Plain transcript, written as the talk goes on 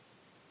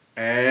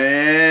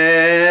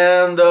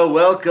And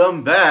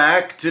welcome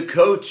back to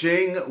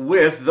Coaching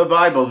with the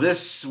Bible.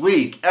 This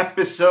week,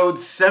 episode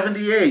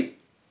 78,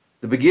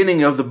 the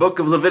beginning of the book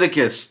of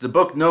Leviticus, the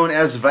book known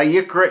as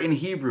Vayikra in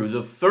Hebrew,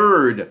 the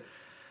third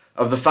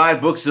of the 5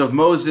 books of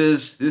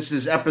Moses. This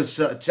is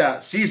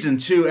season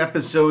 2,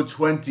 episode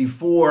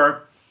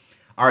 24.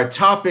 Our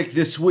topic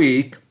this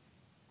week,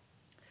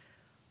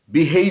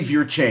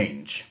 behavior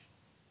change.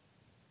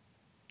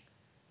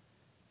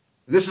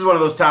 This is one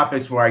of those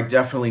topics where I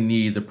definitely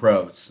need the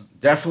pros.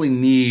 Definitely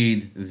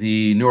need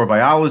the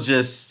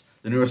neurobiologists,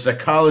 the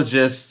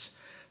neuropsychologists,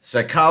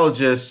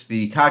 psychologists,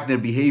 the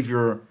cognitive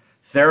behavior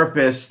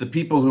therapists, the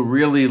people who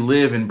really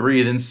live and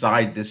breathe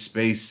inside this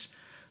space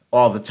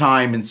all the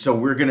time. And so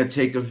we're going to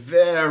take a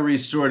very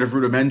sort of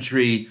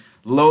rudimentary,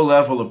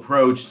 low-level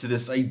approach to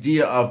this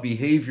idea of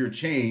behavior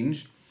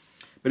change.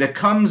 But it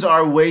comes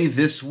our way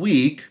this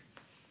week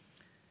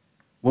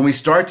when we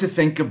start to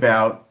think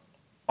about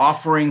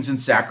offerings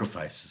and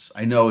sacrifices.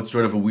 I know it's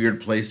sort of a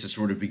weird place to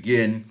sort of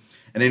begin.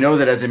 And I know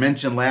that, as I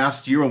mentioned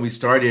last year when we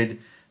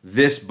started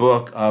this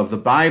book of the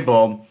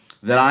Bible,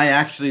 that I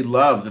actually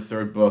love the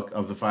third book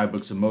of the 5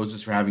 books of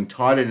Moses for having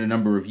taught it a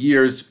number of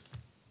years.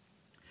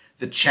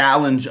 The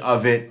challenge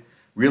of it,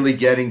 really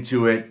getting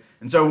to it.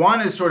 And so I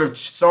want to sort of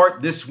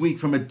start this week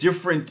from a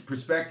different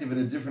perspective and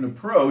a different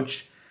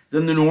approach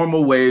than the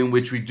normal way in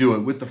which we do it,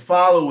 with the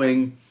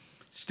following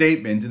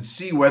statement, and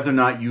see whether or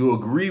not you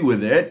agree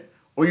with it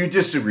or you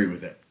disagree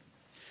with it.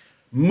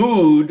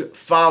 Mood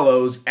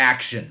follows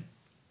action.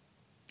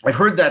 I've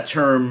heard that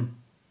term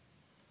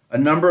a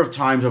number of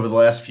times over the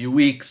last few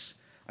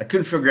weeks. I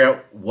couldn't figure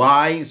out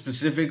why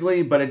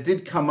specifically, but it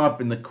did come up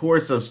in the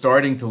course of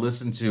starting to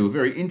listen to a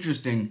very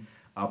interesting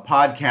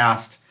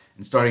podcast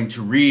and starting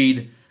to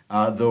read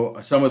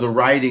some of the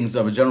writings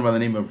of a gentleman by the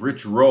name of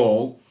Rich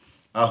Roll,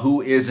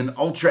 who is an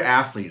ultra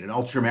athlete, an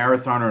ultra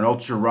marathoner, an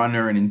ultra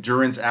runner, an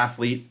endurance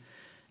athlete.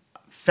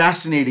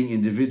 Fascinating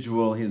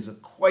individual. He has a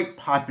quite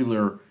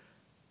popular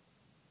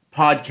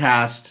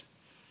podcast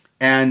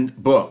and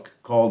book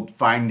called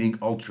Finding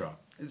Ultra.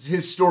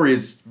 His story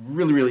is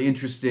really, really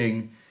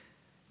interesting.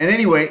 And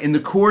anyway, in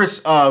the course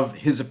of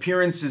his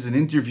appearances and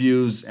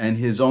interviews and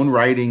his own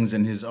writings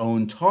and his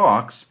own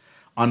talks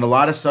on a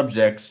lot of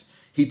subjects,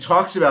 he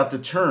talks about the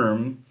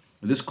term,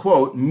 this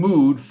quote,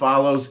 mood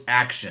follows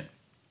action.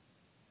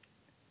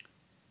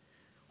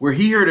 Where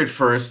he heard it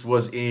first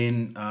was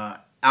in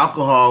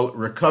alcohol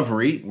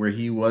recovery, where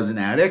he was an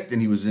addict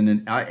and he was in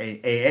an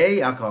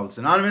AA, Alcoholics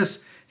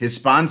Anonymous, his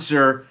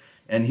sponsor,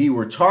 and he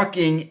were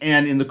talking,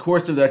 and in the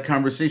course of that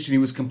conversation, he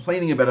was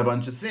complaining about a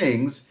bunch of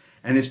things,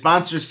 and his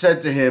sponsor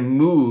said to him,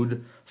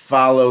 mood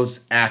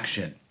follows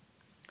action.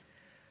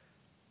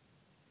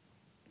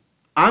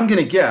 I'm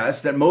going to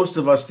guess that most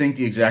of us think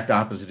the exact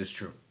opposite is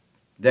true,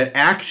 that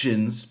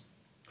actions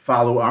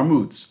follow our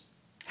moods.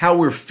 How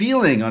we're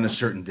feeling on a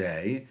certain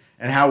day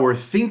and how we're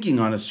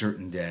thinking on a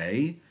certain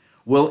day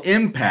will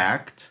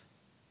impact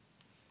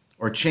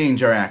or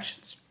change our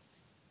actions.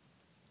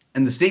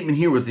 And the statement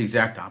here was the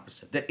exact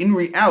opposite. That in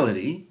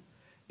reality,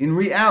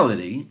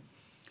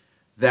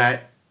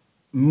 that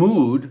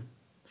mood,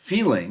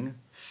 feeling,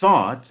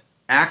 thought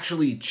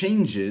actually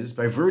changes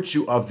by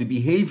virtue of the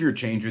behavior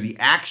change or the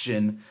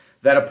action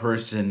that a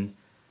person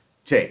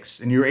takes.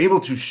 And you're able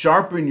to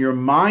sharpen your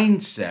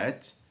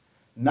mindset,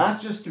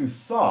 not just through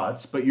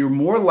thoughts, but you're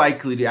more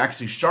likely to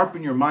actually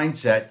sharpen your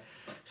mindset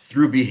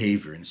through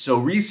behavior. And so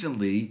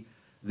recently,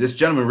 this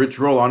gentleman, Rich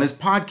Roll, on his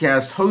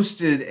podcast,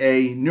 hosted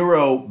a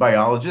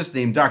neurobiologist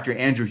named Dr.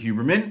 Andrew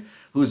Huberman,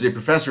 who is a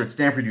professor at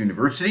Stanford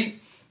University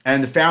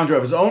and the founder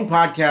of his own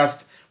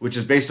podcast, which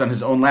is based on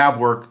his own lab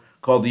work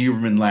called the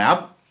Huberman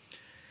Lab.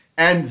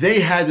 And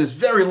they had this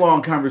very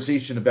long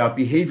conversation about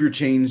behavior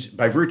change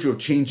by virtue of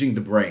changing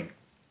the brain.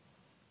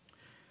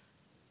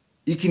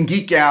 You can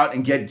geek out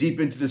and get deep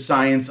into the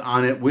science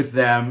on it with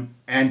them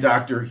and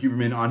Dr.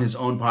 Huberman on his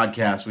own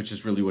podcast, which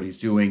is really what he's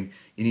doing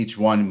in each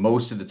one.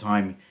 Most of the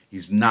time,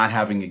 he's not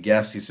having a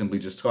guest. He's simply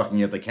just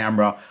talking at the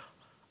camera.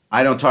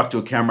 I don't talk to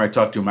a camera. I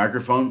talk to a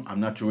microphone. I'm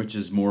not sure which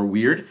is more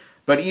weird.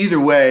 But either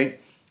way,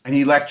 and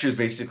he lectures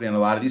basically on a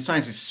lot of these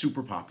science. He's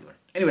super popular.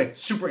 Anyway,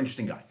 super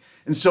interesting guy.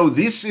 And so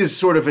this is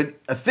sort of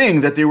a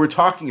thing that they were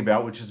talking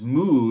about, which is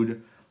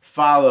mood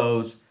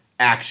follows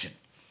action.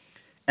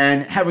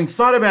 And having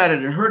thought about it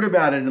and heard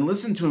about it and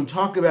listened to him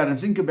talk about it and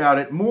think about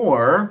it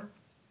more,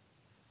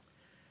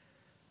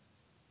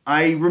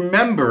 I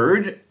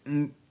remembered,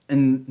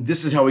 and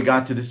this is how we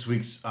got to this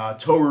week's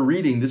Torah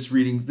reading, this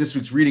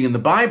week's reading in the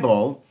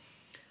Bible,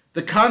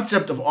 the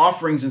concept of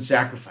offerings and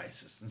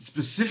sacrifices, and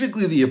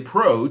specifically the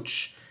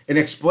approach in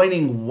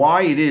explaining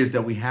why it is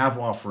that we have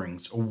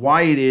offerings, or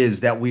why it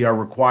is that we are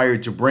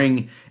required to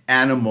bring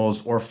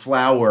animals or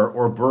flour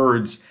or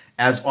birds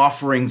as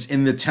offerings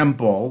in the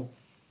temple.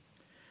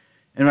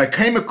 And I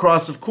came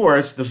across, of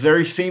course, the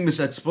very famous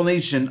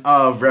explanation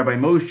of Rabbi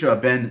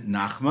Moshe ben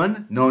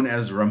Nachman, known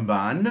as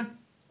Ramban.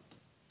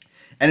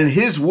 And in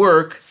his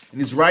work, in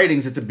his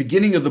writings at the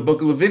beginning of the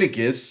book of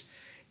Leviticus,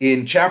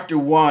 in chapter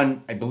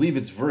 1, I believe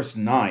it's verse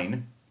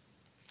 9,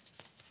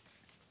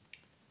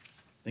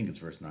 I think it's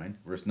verse 9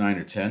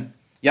 or 10.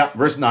 Yeah,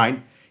 verse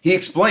 9. He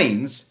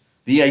explains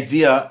the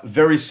idea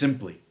very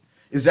simply,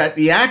 is that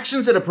the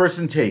actions that a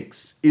person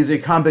takes is a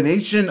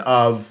combination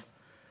of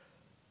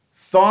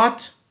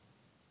thought,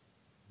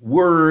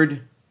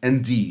 word,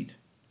 and deed.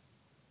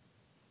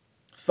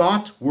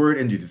 Thought, word,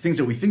 and deed. The things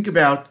that we think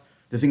about,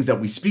 the things that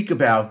we speak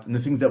about, and the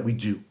things that we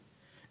do.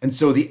 And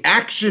so the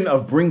action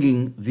of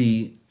bringing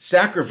the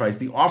sacrifice,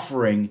 the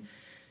offering,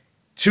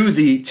 to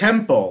the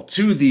temple,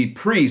 to the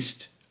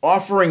priest,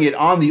 offering it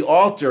on the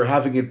altar,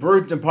 having it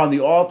burnt upon the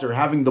altar,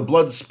 having the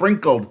blood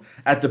sprinkled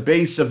at the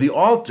base of the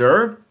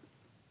altar,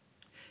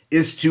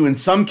 is to, in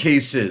some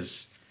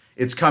cases,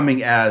 it's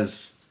coming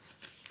as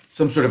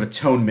some sort of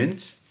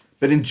atonement.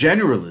 But in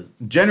general,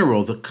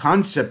 the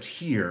concept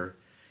here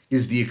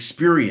is the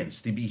experience,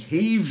 the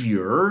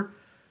behavior,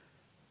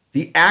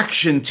 the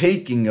action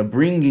taking, a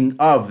bringing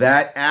of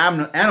that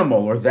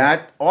animal or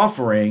that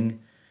offering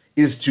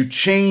is to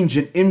change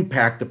and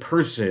impact the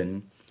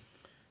person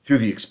through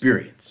the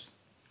experience.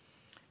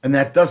 And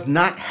that does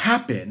not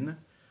happen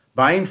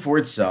by and for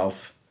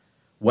itself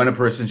when a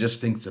person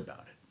just thinks about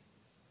it.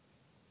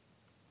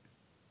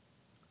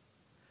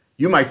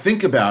 You might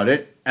think about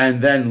it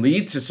and then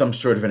lead to some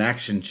sort of an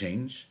action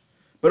change.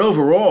 But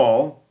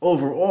overall,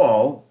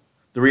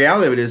 the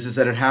reality of it is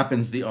that it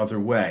happens the other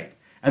way.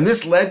 And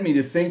this led me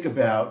to think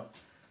about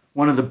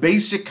one of the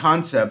basic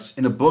concepts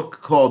in a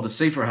book called the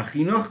Sefer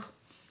HaChinuch.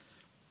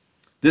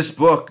 This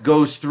book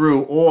goes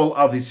through all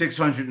of the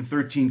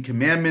 613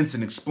 commandments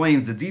and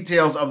explains the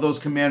details of those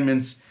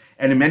commandments,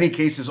 and in many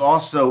cases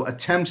also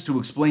attempts to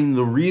explain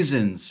the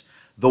reasons,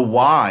 the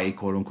why,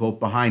 quote unquote,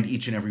 behind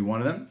each and every one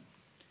of them.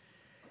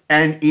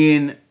 And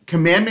in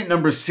commandment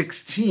number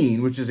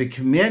 16, which is a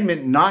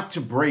commandment not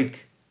to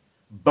break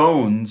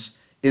bones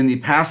in the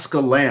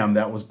Paschal lamb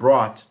that was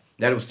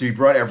to be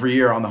brought every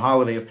year on the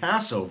holiday of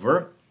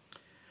Passover,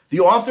 the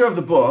author of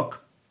the book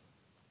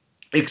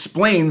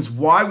explains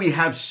why we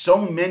have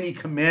so many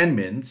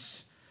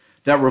commandments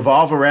that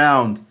revolve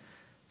around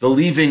the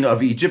leaving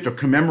of Egypt or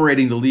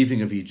commemorating the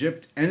leaving of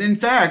Egypt. And in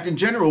fact, in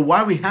general,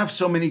 why we have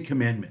so many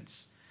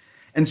commandments.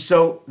 And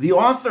so the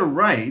author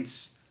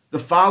writes the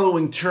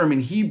following term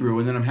in Hebrew,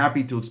 and then I'm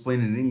happy to explain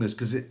it in English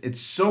because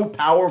it's so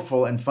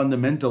powerful and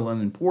fundamental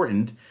and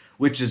important,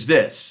 which is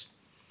this.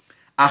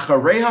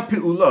 Acharei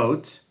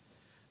ha'pe'ulot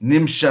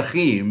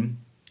nimshachim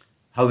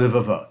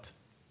halivavot.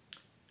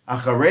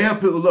 Acharei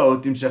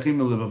ha'pe'ulot nimshachim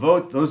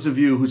halivavot. Those of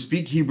you who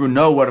speak Hebrew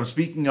know what I'm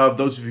speaking of.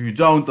 Those of you who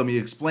don't, let me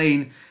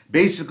explain.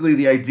 Basically,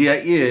 the idea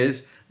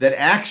is that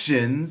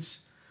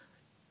actions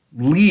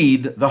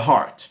lead the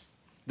heart.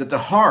 That the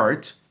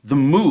heart, the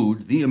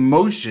mood, the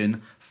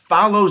emotion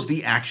follows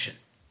the action.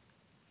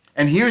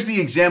 And here's the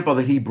example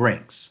that he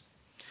brings.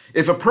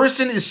 If a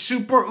person is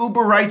super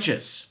uber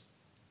righteous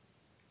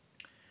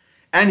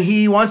and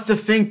he wants to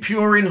think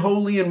pure and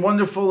holy and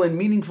wonderful and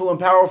meaningful and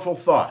powerful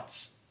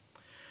thoughts,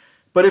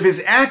 but if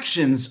his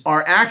actions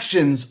are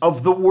actions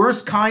of the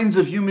worst kinds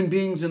of human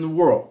beings in the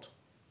world,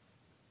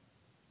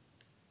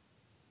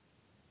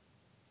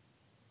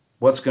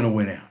 what's going to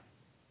win out?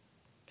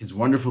 His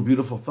wonderful,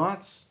 beautiful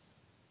thoughts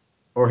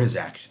or his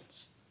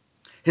actions?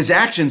 His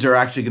actions are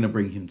actually going to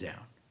bring him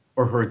down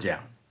or her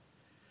down.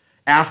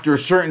 After a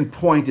certain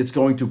point, it's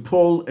going to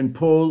pull and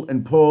pull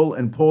and pull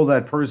and pull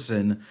that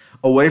person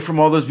away from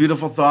all those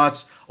beautiful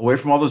thoughts, away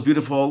from all those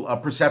beautiful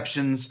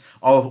perceptions,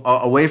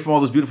 away from all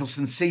those beautiful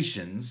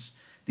sensations.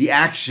 The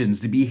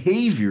actions, the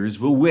behaviors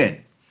will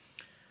win.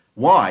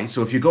 Why?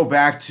 So if you go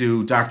back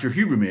to Dr.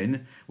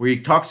 Huberman, where he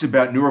talks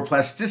about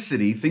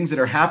neuroplasticity, things that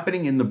are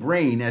happening in the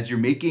brain as you're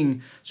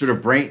making sort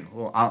of brain...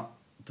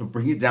 to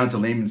bring it down to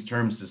layman's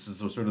terms, this is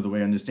sort of the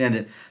way I understand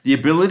it, the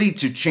ability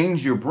to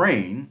change your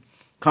brain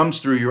comes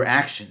through your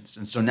actions.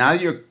 And so now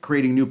you're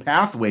creating new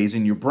pathways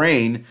in your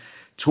brain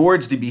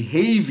towards the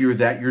behavior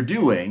that you're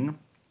doing.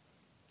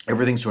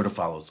 Everything sort of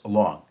follows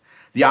along.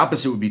 The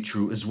opposite would be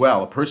true as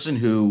well. A person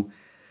who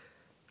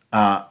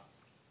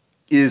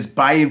is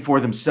by and for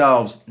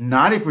themselves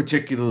not a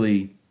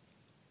particularly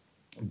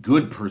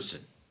good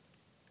person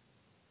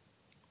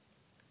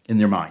in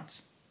their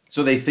minds.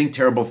 So they think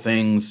terrible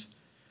things,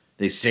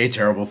 they say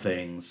terrible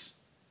things,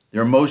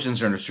 their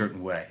emotions are in a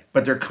certain way,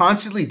 but they're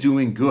constantly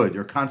doing good.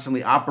 They're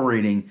constantly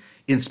operating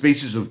in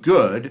spaces of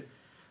good.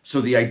 So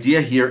the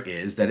idea here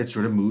is that it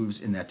sort of moves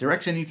in that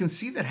direction. You can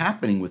see that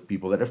happening with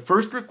people, that it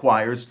first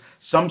requires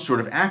some sort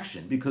of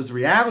action, because the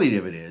reality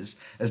of it is,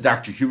 as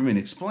Dr. Huberman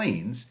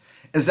explains,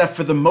 is that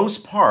for the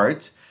most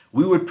part,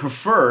 we would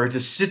prefer to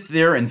sit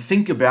there and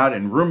think about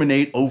and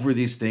ruminate over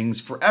these things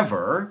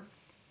forever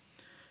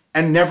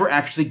and never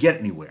actually get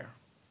anywhere.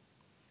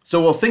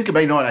 So we'll think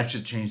about, I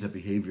should change that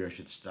behavior. I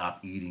should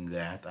stop eating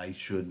that. I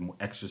should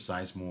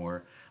exercise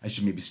more. I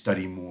should maybe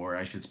study more.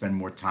 I should spend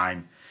more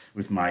time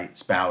with my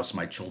spouse,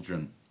 my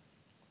children.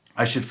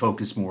 I should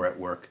focus more at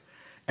work.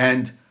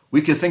 And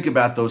we could think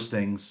about those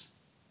things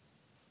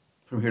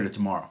from here to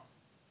tomorrow.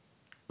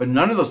 But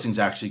none of those things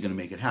are actually going to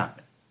make it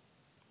happen.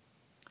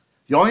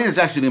 The only thing that's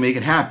actually going to make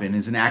it happen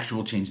is an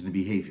actual change in the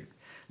behavior.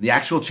 The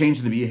actual change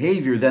in the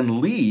behavior then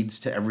leads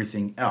to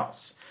everything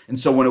else. And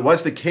so when it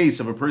was the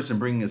case of a person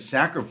bringing a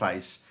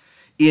sacrifice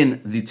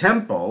in the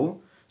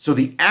temple, so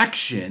the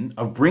action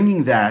of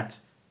bringing that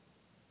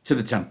to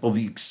the temple,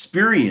 the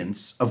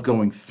experience of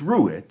going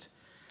through it,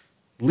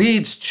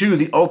 leads to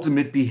the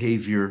ultimate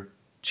behavior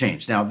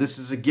change. Now, this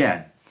is,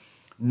 again,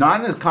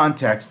 not in the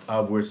context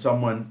of where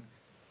someone,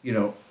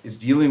 is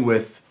dealing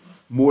with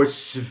more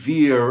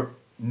severe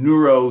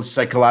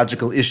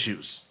neuropsychological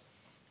issues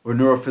or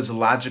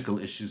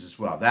neurophysiological issues as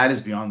well. That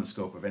is beyond the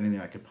scope of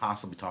anything I could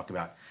possibly talk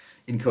about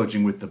in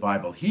Coaching with the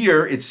Bible.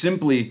 Here, it's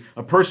simply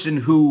a person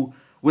who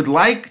would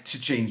like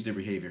to change their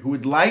behavior, who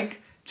would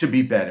like to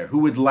be better, who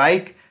would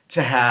like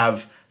to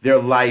have their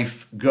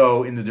life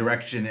go in the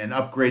direction and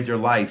upgrade their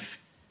life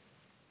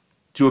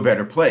to a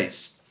better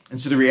place. And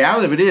so the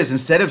reality of it is,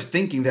 instead of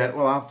thinking that,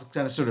 well, I'll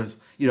kind of sort of,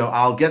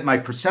 I'll get my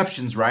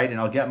perceptions right and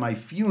I'll get my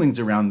feelings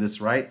around this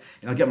right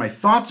and I'll get my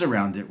thoughts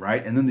around it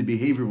right and then the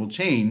behavior will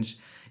change.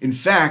 In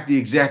fact, the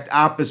exact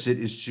opposite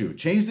is true.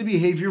 Change the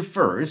behavior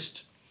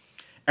first,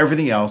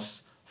 everything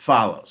else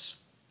follows.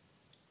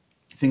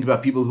 Think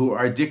about people who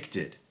are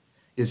addicted.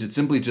 Is it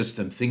simply just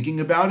them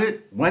thinking about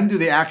it? When do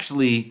they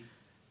actually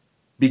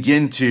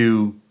begin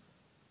to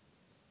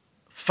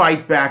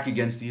fight back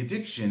against the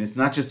addiction? It's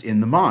not just in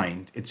the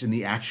mind, it's in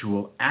the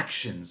actual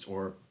actions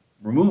or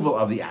removal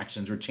of the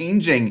actions or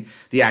changing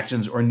the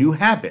actions or new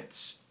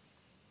habits.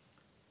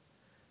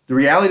 The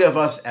reality of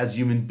us as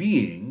human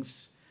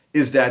beings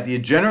is that the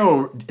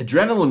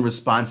adrenaline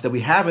response that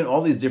we have in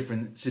all these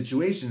different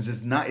situations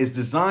is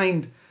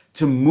designed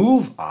to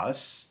move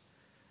us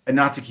and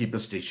not to keep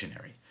us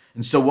stationary.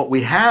 And so what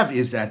we have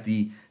is that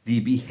the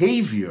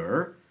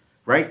behavior,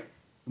 right?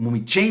 When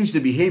we change the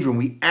behavior, when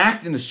we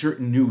act in a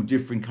certain new,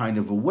 different kind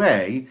of a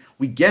way,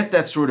 we get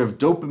that sort of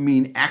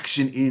dopamine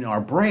action in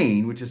our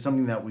brain, which is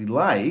something that we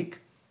like.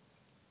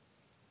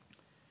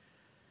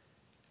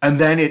 And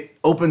then it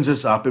opens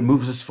us up and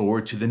moves us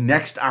forward to the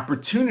next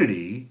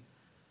opportunity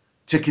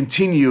to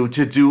continue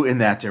to do in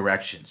that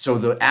direction. So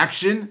the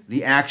action,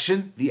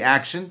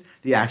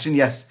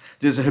 yes,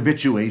 there's a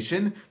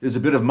habituation, there's a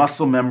bit of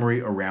muscle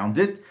memory around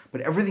it,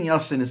 but everything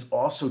else then is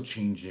also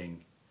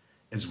changing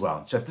as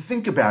well. So you have to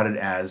think about it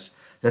as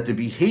that the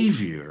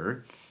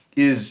behavior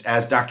is,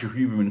 as Dr.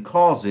 Huberman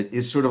calls it,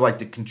 is sort of like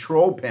the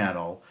control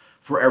panel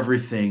for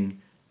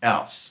everything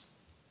else.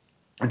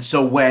 And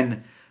so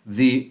when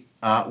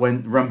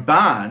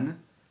Ramban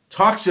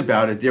talks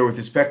about it there with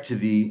respect to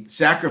the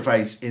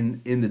sacrifice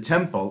in the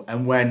temple,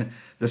 and when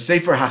the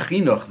Sefer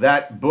HaChinuch,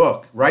 that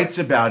book, writes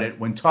about it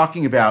when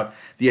talking about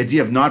the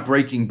idea of not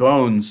breaking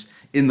bones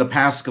in the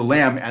Paschal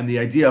Lamb and the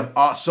idea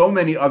of so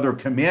many other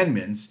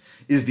commandments,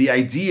 is the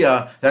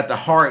idea that the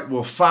heart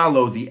will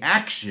follow the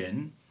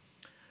action.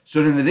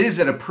 So then it is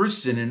that a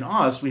person in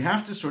us, we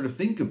have to sort of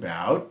think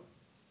about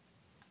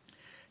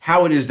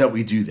how it is that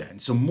we do that.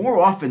 And so more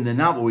often than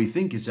not, what we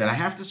think is that I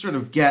have to sort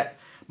of get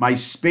my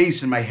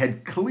space in my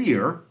head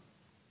clear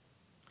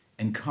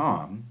and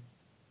calm,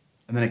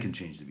 and then I can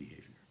change the behavior.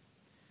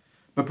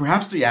 But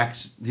perhaps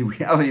the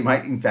reality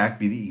might in fact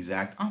be the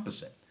exact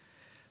opposite,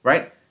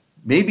 right?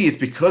 Maybe it's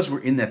because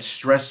we're in that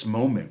stress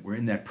moment, we're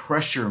in that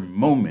pressure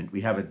moment,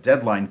 we have a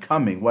deadline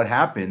coming. What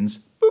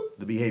happens? Boop,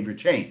 the behavior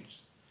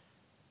changes.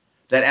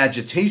 That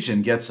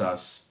agitation gets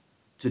us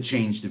to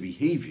change the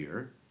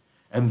behavior,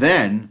 and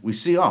then we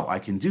see, oh, I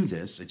can do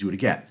this, I do it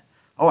again.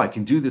 Oh, I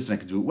can do this and I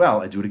can do it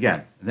well, I do it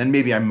again. And then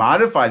maybe I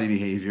modify the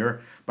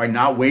behavior by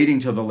not waiting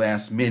till the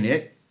last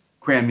minute,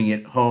 cramming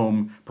it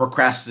home,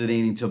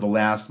 procrastinating till the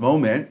last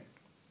moment,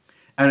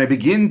 and I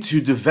begin to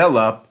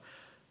develop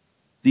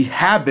the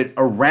habit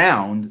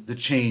around the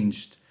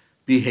changed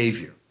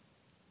behavior.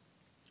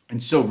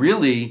 And so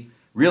really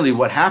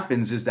what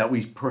happens is that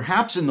we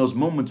perhaps in those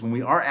moments when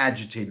we are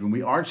agitated, when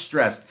we are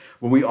stressed,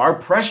 when we are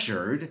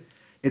pressured,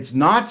 it's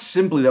not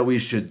simply that we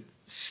should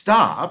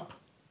stop,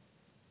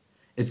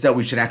 it's that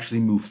we should actually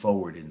move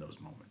forward in those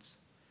moments.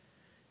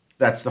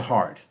 That's the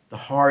hard. The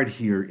hard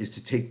here is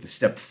to take the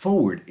step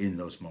forward in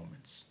those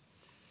moments.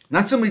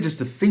 Not simply just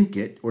to think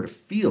it or to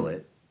feel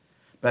it,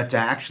 but to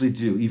actually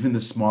do even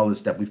the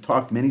smallest step. We've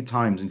talked many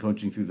times in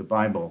Coaching Through the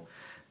Bible,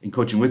 in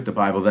Coaching with the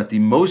Bible, that the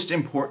most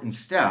important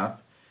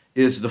step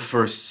is the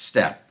first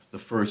step, the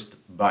first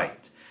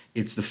bite.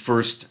 It's the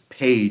first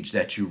page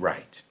that you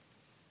write.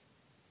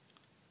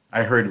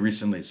 I heard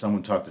recently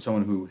someone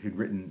who had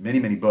written many,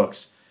 many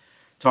books,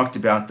 talked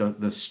about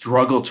the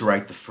struggle to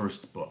write the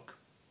first book.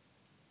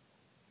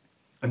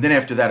 And then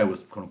after that, it was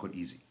quote unquote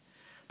easy.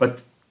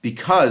 But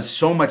because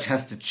so much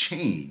has to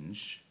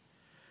change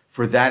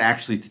for that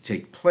actually to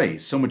take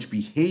place, so much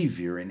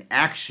behavior and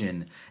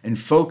action and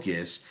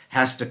focus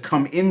has to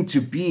come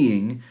into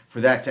being for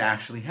that to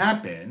actually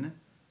happen.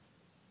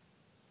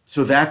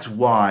 So that's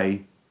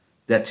why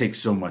that takes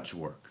so much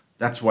work.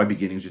 That's why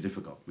beginnings are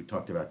difficult. We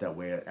talked about that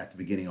way at the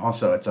beginning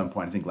also at some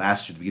point, I think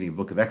last year, at the beginning of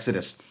the book of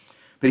Exodus.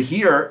 But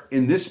here,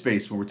 in this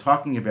space where we're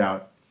talking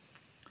about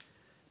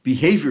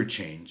behavior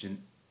change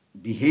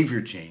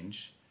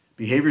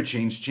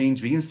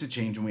change begins to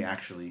change when we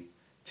actually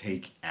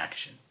take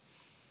action.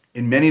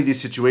 In many of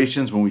these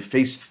situations, when we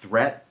face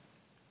threat,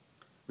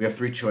 we have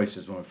three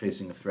choices when we're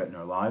facing a threat in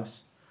our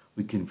lives.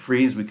 We can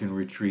freeze, we can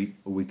retreat,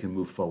 or we can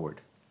move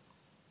forward.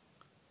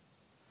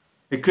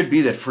 It could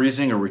be that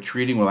freezing or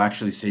retreating will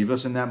actually save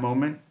us in that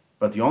moment,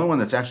 but the only one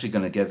that's actually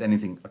going to get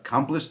anything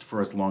accomplished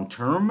for us long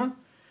term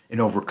in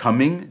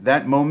overcoming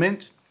that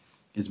moment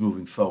is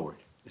moving forward,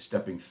 is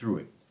stepping through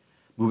it.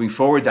 Moving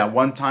forward that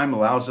one time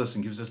allows us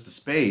and gives us the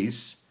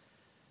space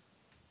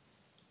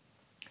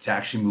to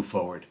actually move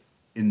forward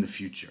in the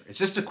future. It's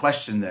just a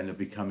question then of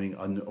becoming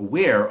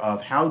aware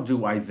of how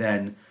do I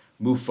then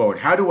move forward?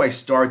 How do I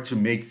start to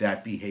make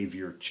that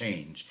behavior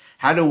change?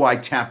 How do I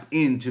tap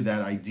into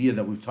that idea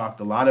that we've talked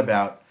a lot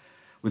about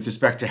with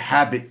respect to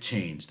habit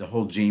change, the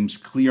whole James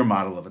Clear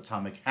model of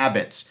atomic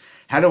habits?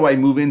 How do I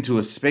move into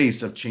a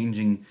space of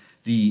changing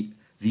the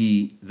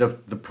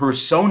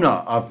persona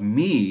of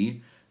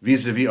me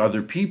vis-a-vis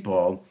other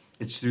people?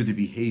 It's through the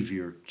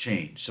behavior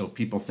change. So if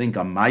people think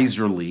I'm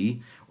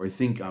miserly or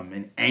think I'm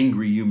an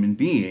angry human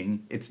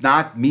being, it's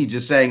not me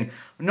just saying,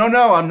 no,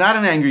 I'm not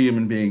an angry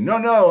human being.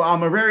 No,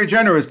 I'm a very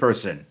generous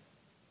person.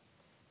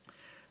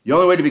 The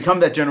only way to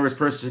become that generous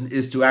person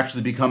is to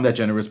actually become that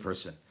generous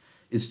person,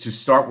 is to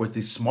start with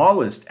the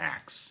smallest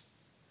acts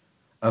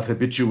of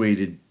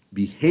habituated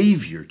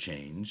behavior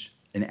change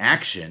and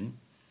action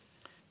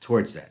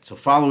towards that. So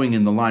following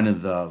in the line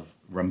of the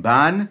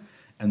Ramban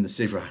and the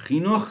Sefer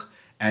HaChinuch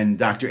and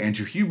Dr.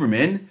 Andrew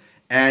Huberman,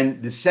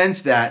 and the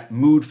sense that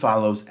mood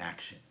follows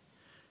action,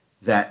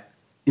 that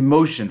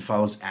emotion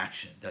follows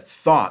action, that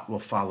thought will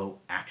follow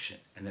action,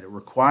 and that it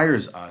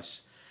requires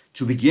us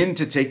to begin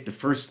to take the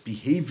first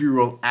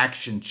behavioral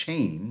action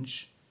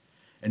change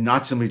and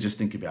not simply just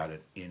think about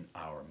it in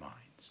our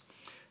minds.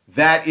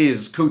 That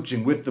is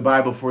Coaching with the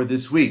Bible for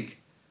this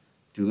week.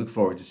 Do look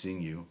forward to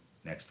seeing you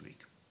next week.